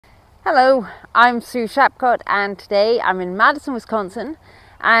Hello, I'm Sue Shapcott and today I'm in Madison, Wisconsin,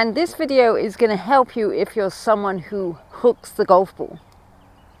 and this video is going to help you if you're someone who hooks the golf ball.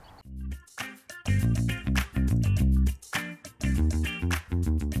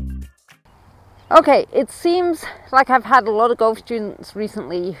 Okay, it seems like I've had a lot of golf students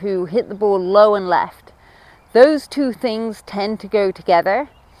recently who hit the ball low and left. Those two things tend to go together.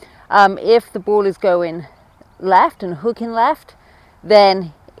 If the ball is going left and hooking left,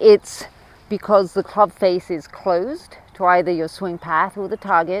 then it's because the club face is closed to either your swing path or the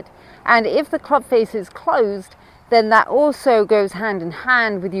target. And if the club face is closed, then that also goes hand in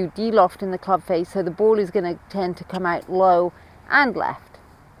hand with you delofting the club face, so the ball is going to tend to come out low and left.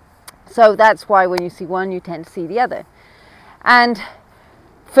 So that's why when you see one, you tend to see the other. And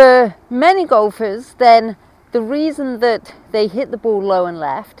for many golfers, then the reason that they hit the ball low and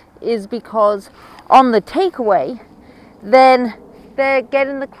left is because on the takeaway, then they're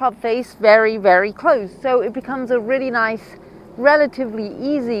getting the club face very, very close. So it becomes a really nice, relatively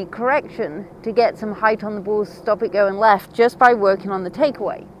easy correction to get some height on the ball, stop it going left, just by working on the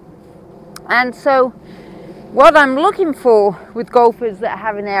takeaway. And so what I'm looking for with golfers that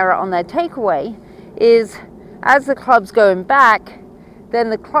have an error on their takeaway is, as the club's going back, then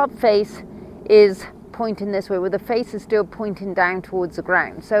the club face is pointing this way, where the face is still pointing down towards the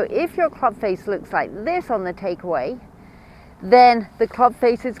ground. So if your club face looks like this on the takeaway, then the club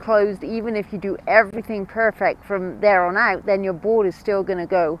face is closed. Even if you do everything perfect from there on out, then your ball is still going to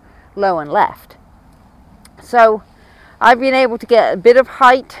go low and left. So I've been able to get a bit of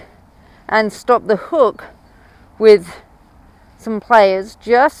height and stop the hook with some players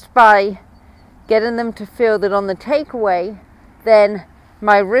just by getting them to feel that on the takeaway, then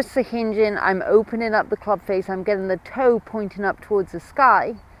my wrists are hinging, I'm opening up the club face, I'm getting the toe pointing up towards the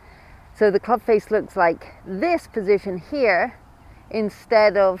sky. So the club face looks like this position here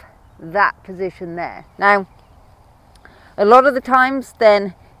instead of that position there. Now, a lot of the times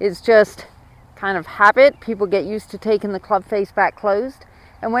then it's just kind of habit. People get used to taking the club face back closed.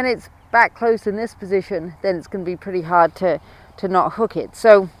 And when it's back closed in this position, then it's going to be pretty hard to not hook it.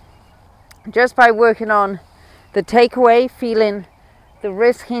 So just by working on the takeaway, feeling the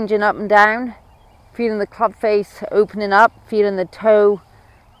wrist hinging up and down, feeling the club face opening up, feeling the toe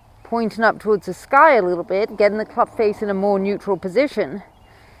pointing up towards the sky a little bit, getting the club face in a more neutral position,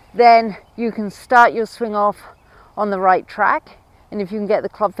 then you can start your swing off on the right track. And if you can get the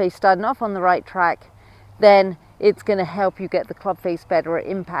club face starting off on the right track, then it's going to help you get the club face better at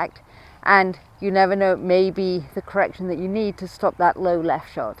impact. And you never know, it may be the correction that you need to stop that low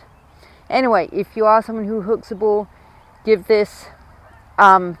left shot. Anyway, if you are someone who hooks the ball, give this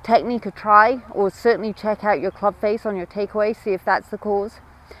technique a try, or certainly check out your club face on your takeaway, see if that's the cause.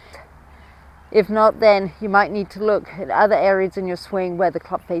 If not, then you might need to look at other areas in your swing where the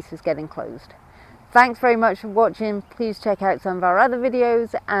club face is getting closed. Thanks very much for watching. Please check out some of our other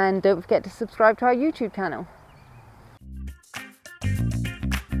videos and don't forget to subscribe to our YouTube channel.